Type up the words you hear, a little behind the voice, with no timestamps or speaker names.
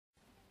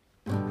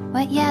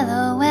What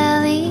yellow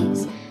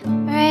wellies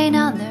rain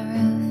on the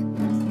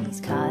roof. These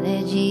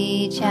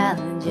cottagey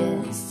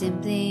challenges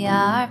simply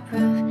are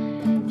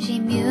proof. She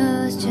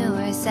mused to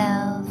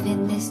herself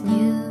in this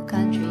new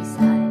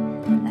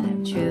countryside that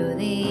I'm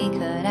truly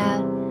cut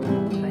out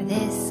for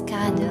this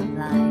kind of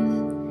life.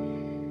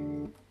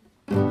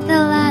 The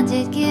land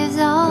it gives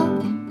all,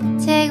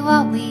 take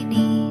what we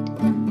need.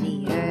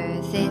 The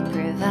earth it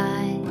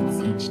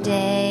provides, each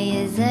day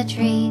is a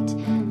treat.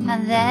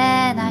 And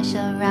then I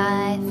shall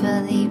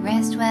rightfully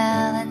rest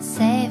well and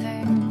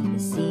savor the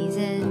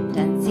seasoned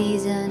and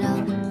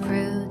seasonal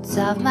fruits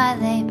of my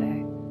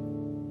labor.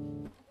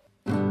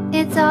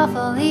 It's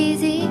awful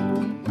easy,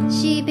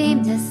 she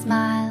beamed a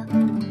smile,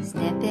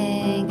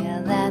 snipping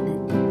a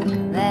lemon,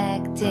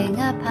 collecting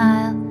a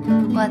pile.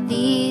 What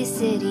these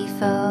city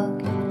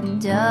folk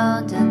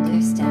don't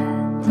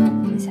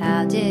understand is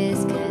how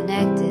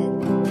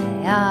disconnected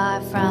they are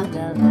from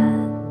the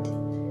land.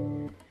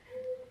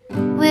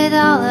 With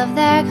all of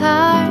their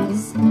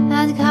cars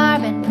and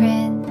carbon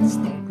prints,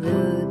 they're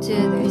glued to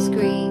their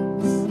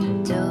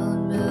screens,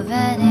 don't move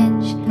an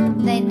inch.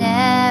 They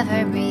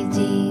never breathe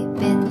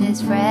deep in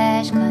this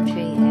fresh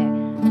country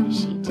air.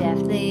 She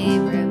deftly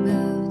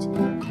removed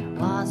a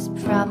wasp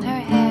from her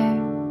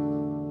hair.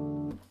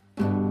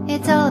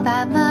 It's all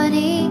about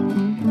money,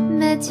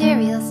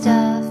 material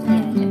stuff.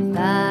 Yet if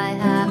I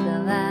have the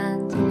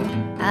land,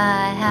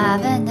 I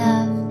have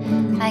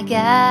enough. I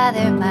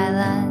gather my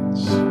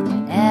lunch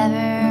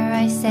whenever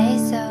I say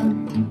so,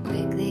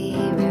 quickly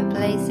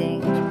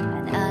replacing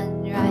an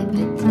unripe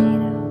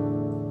potato.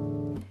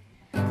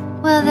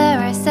 Well, there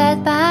are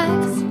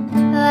setbacks,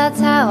 that's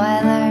how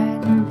I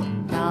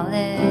learn.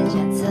 Knowledge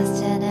and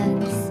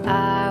sustenance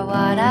are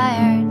what I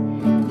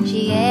earn.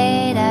 She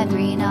ate a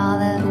green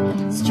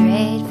olive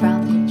straight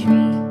from the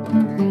tree.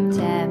 Her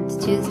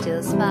attempt to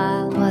still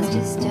smile was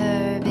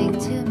disturbing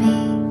to me.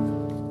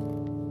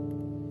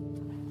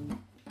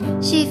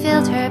 She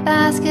filled her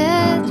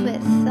basket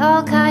with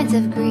all kinds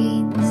of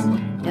greens,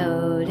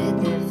 noted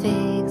the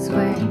figs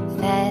were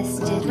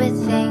infested with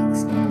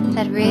things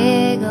that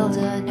wriggled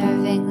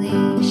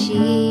unnervingly.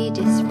 She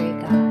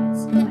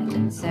disregards my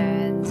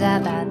concerns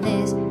about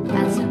this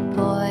and some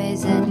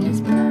poisonous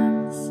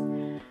plants.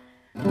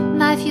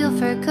 My fuel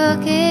for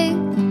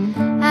cooking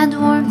and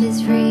warmth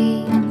is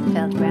free,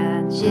 felt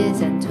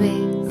branches and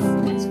twigs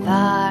as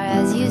far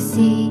as you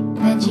see.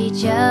 Then she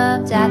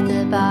jumped at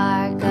the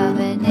bark of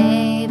a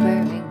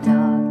neighboring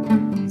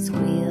dog,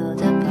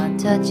 squealed upon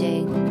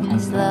touching a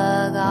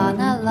slug on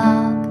a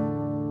log.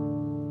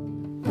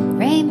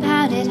 Rain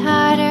pounded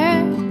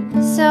harder,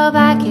 so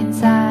back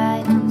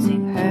inside,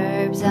 losing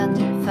herbs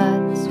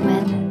underfoot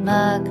when the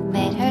muck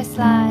made her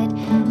slide.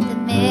 The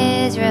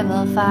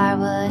miserable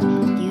firewood,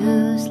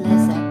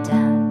 useless and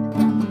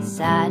damp,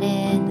 sat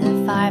in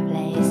the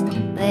fireplace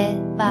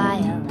lit by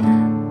a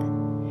lamp.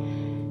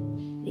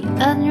 The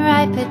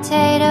unripe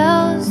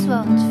potatoes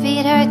won't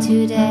feed her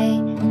today,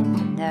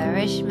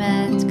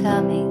 nourishment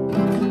coming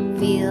from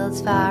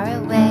fields far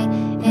away,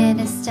 in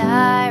a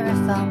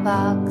styrofoam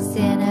box,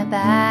 in a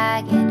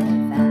bag, in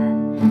a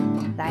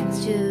van, thanks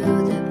to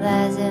the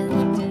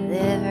pleasant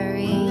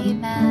delivery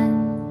man.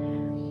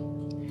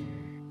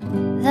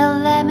 The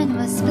lemon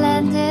was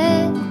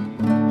splendid,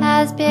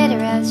 as bitter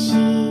as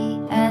she,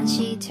 and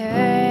she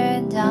turned